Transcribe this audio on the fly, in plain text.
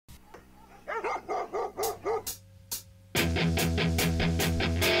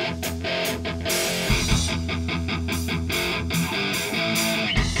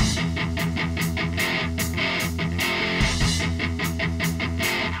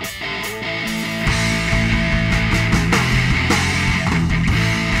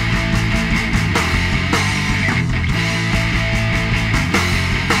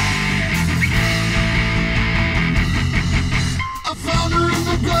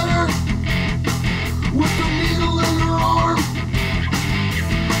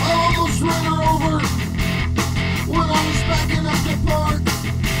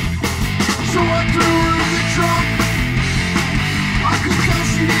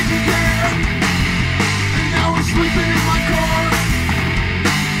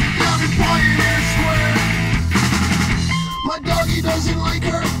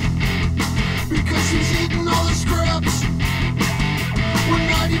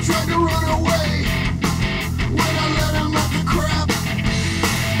tried to run away when I let him out the crap.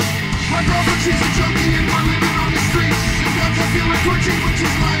 My girlfriend, she's a junkie and we're living on the streets. Sometimes I feel like twitching when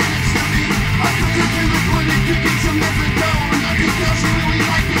she's lying next to me. I took her to the clinic to get some methadone. I could tell she really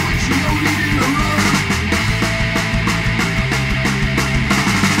liked it when she OD'd in the road.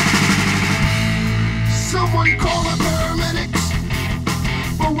 Someone call the paramedics,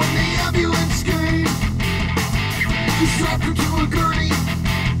 but when the ambulance came, he strapped her to a gurney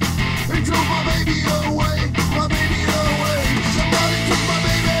and drove my baby away, my baby away. Somebody took my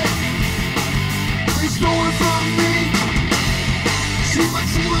baby, they stole her from me. She might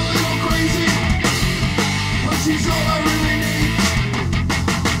seem a little crazy, but she's all I really need.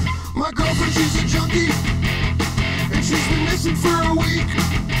 My girlfriend, she's a junkie, and she's been missing for a week.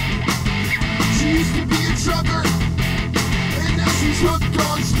 She used to be a trucker, and now she's hooked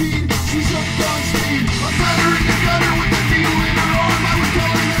on speed. She's hooked on speed. I found her in the gutter with a needle in her arm. I would tell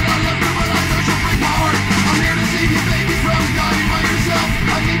her